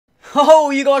Oh,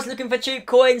 you guys looking for cheap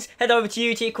coins? Head over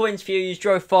to UT Coins Fuse,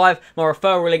 Draw 5. My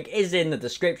referral link is in the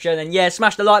description. And yeah,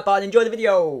 smash the like button, enjoy the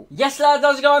video. Yes lads,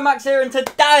 how's it going? Max here, and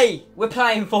today we're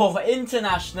playing for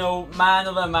International Man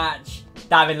of the Match,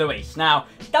 David Luiz. Now,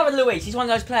 David Luiz, he's one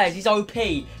of those players, he's OP.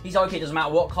 He's OP, doesn't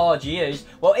matter what card you use.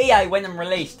 Well, EA went and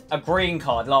released a green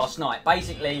card last night.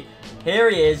 Basically, here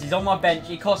he is, he's on my bench.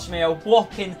 He cost me a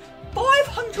whopping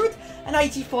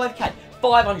 585k.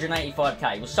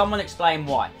 585k. Will someone explain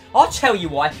why? I'll tell you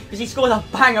why. Because he scored a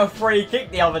banger free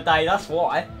kick the other day. That's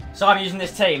why. So I'm using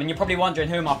this team, and you're probably wondering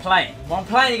who am I playing. Well, I'm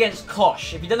playing against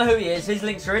KOSH. If you don't know who he is, his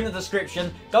links are in the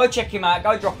description. Go check him out.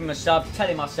 Go drop him a sub. Tell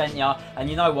him I sent ya. And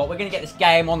you know what? We're going to get this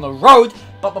game on the road.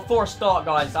 But before I start,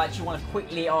 guys, I actually want to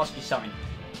quickly ask you something.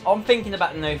 I'm thinking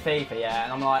about the new FIFA, yeah,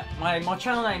 and I'm like, my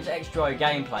channel name's Extra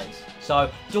Gameplays.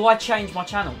 So, do I change my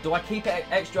channel? Do I keep it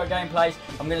Extra Gameplays?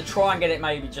 I'm going to try and get it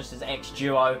maybe just as X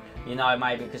Duo, you know,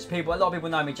 maybe, because a lot of people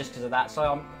know me just because of that.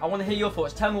 So, I want to hear your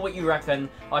thoughts. Tell me what you reckon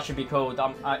I should be called.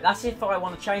 That's if I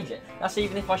want to change it. That's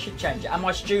even if I should change it. Am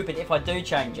I stupid if I do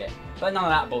change it? But none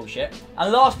of that bullshit.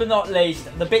 And last but not least,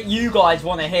 the bit you guys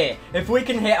want to hear. If we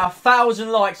can hit 1,000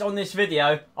 likes on this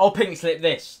video, I'll pink slip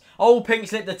this. I'll pink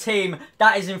slip the team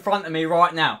that is in front of me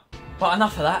right now. But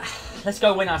enough of that. Let's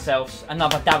go win ourselves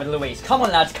another David Luiz. Come on,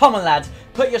 lads. Come on, lads.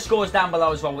 Put your scores down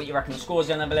below as well. What you reckon the score's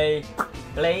going to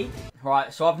be?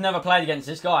 Right, so I've never played against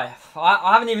this guy.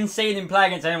 I haven't even seen him play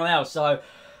against anyone else. So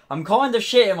I'm kind of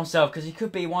shitting myself because he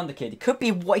could be Wonder Kid. He could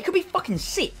be fucking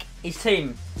sick. His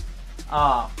team.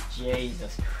 Oh,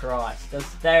 Jesus Christ.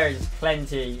 There is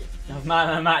plenty of man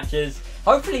of the matches.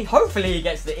 Hopefully he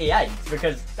gets the EA,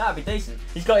 because that would be decent.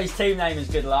 He's got his team name as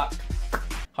Good Luck.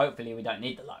 Hopefully we don't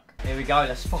need the luck. Here we go,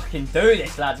 let's fucking do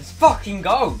this, lads. Let's fucking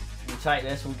go. We'll take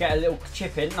this, we'll get a little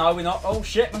chip in. No, we're not. Oh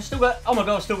shit, I've still got it. Oh my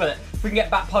god, I've still got it. If we can get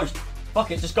back post.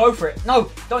 Fuck it, just go for it.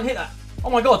 No, don't hit that.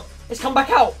 Oh my god, it's come back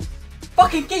out.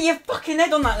 Fucking get your fucking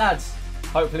head on that, lads.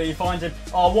 Hopefully he finds him.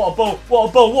 Oh, what a ball, what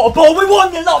a ball, what a ball. We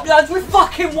 1-0 up, lads. We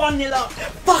fucking 1-0 up.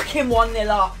 Fucking 1-0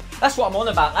 up. That's what I'm on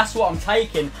about. That's what I'm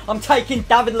taking. I'm taking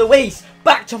David Luiz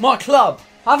back to my club.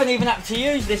 I haven't even had to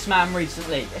use this man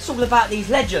recently. It's all about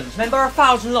these legends. Remember,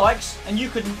 1,000 likes and you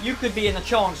could be in a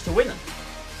chance to win them.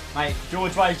 Mate,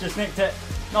 George Ray's just nicked it.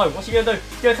 No, what's he gonna do?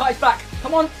 He's gonna cut his back.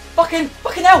 Come on, fucking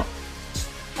hell.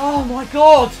 Oh my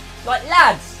god. Like,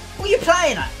 lads, what are you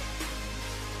playing at?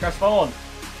 Crespo on.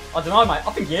 I don't know, mate.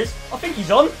 I think he is. I think he's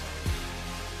on.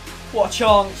 What a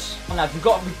chance. Oh, lads, we've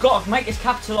got to make this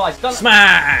capitalise.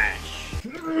 Smash!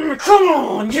 Come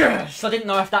on, yes! I didn't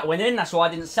know if that went in, that's why I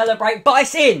didn't celebrate, but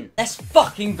it's in! Let's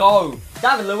fucking go!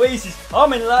 David Luiz is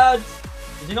coming, lads!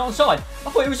 Is he not onside?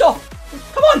 I thought he was off!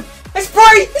 Come on! It's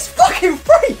free! It's fucking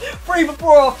free! Free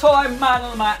before half time, man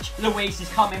of the match. Luiz is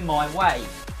coming my way.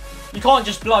 You can't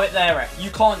just blow it there,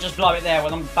 You can't just blow it there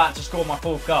when I'm about to score my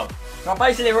 4th goal. Right,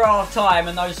 basically we're at half time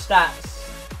and those stats.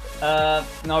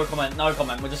 No comment, no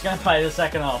comment. We're just going to play the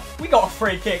second half. We got a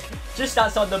free kick just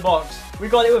outside the box. We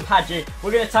got it with Hadji.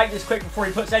 We're going to take this quick before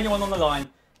he puts anyone on the line.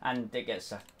 And it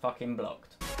gets fucking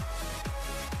blocked.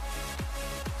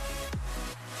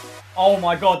 Oh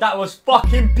my god, that was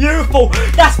fucking beautiful.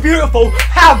 That's beautiful.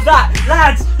 Have that.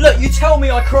 Lads, look, you tell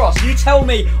me I cross. You tell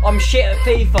me I'm shit at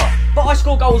FIFA. But I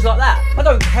score goals like that. I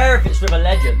don't care if it's with a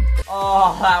legend.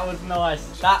 Oh, that was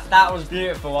nice. That was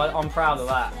beautiful. I'm proud of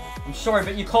that. I'm sorry,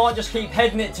 but you can't just keep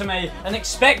heading it to me and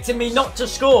expecting me not to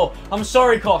score. I'm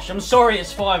sorry, KOSH. I'm sorry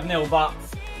it's 5-0, but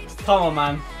come on,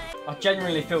 man. I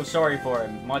genuinely feel sorry for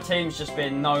him. My team's just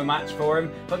been no match for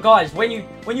him. But guys, when you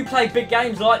play big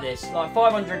games like this, like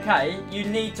 500k, you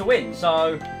need to win.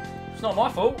 So it's not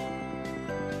my fault.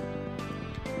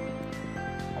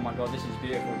 Oh my god, this is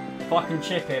beautiful. If I can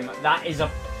chip him, that is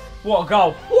a... What a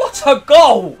goal. What a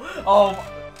goal! Oh,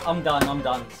 I'm done.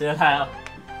 See you later.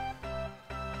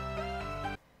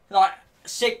 Like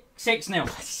 6-0.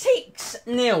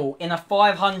 6-0 in a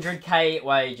 500k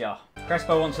wager.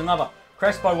 Crespo wants another.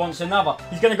 Crespo wants another.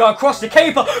 He's going to go across the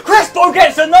keeper. Crespo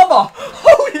gets another.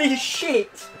 Holy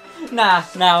shit. Nah,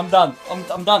 I'm done.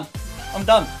 I'm done.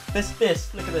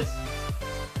 This. Look at this.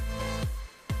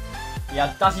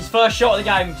 Yeah, that's his first shot of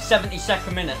the game.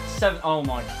 72nd minute. Oh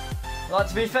my. Like,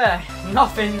 to be fair,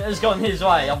 nothing has gone his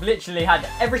way. I've literally had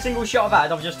every single shot I've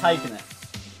had. I've just taken it.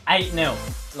 8-0.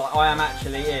 Like, I am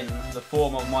actually in the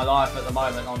form of my life at the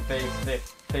moment on FIFA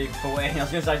 14. I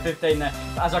was going to say 15 there.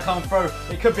 But as I come through,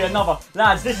 it could be another.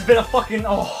 Lads, this has been a fucking...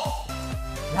 Oh.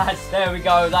 Lads, there we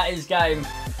go. That is game.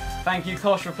 Thank you,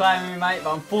 KOSH, for playing with me, mate.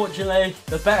 But unfortunately,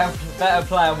 the better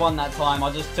player won that time.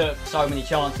 I just took so many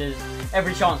chances.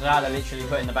 Every chance I had, I literally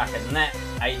put in the back of the net.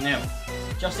 8-0.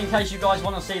 Just in case you guys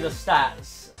want to see the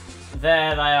stats,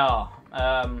 there they are.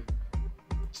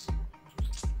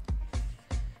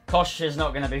 Kosh is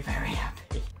not going to be very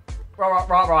happy.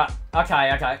 Right.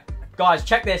 Okay. Guys,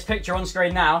 check this picture on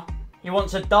screen now. He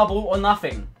wants a double or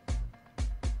nothing.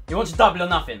 He wants a double or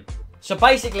nothing. So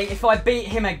basically, if I beat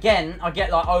him again, I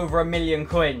get like over 1 million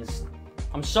coins.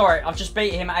 I'm sorry, I've just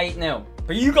beat him 8-0.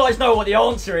 But you guys know what the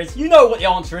answer is. You know what the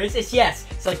answer is. It's yes.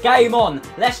 So game on.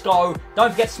 Let's go.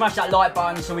 Don't forget to smash that like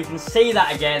button so we can see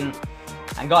that again.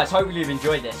 And guys, hopefully you've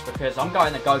enjoyed this because I'm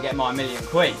going to go get my 1 million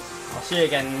coins. I'll see you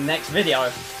again in the next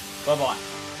video. Bye-bye.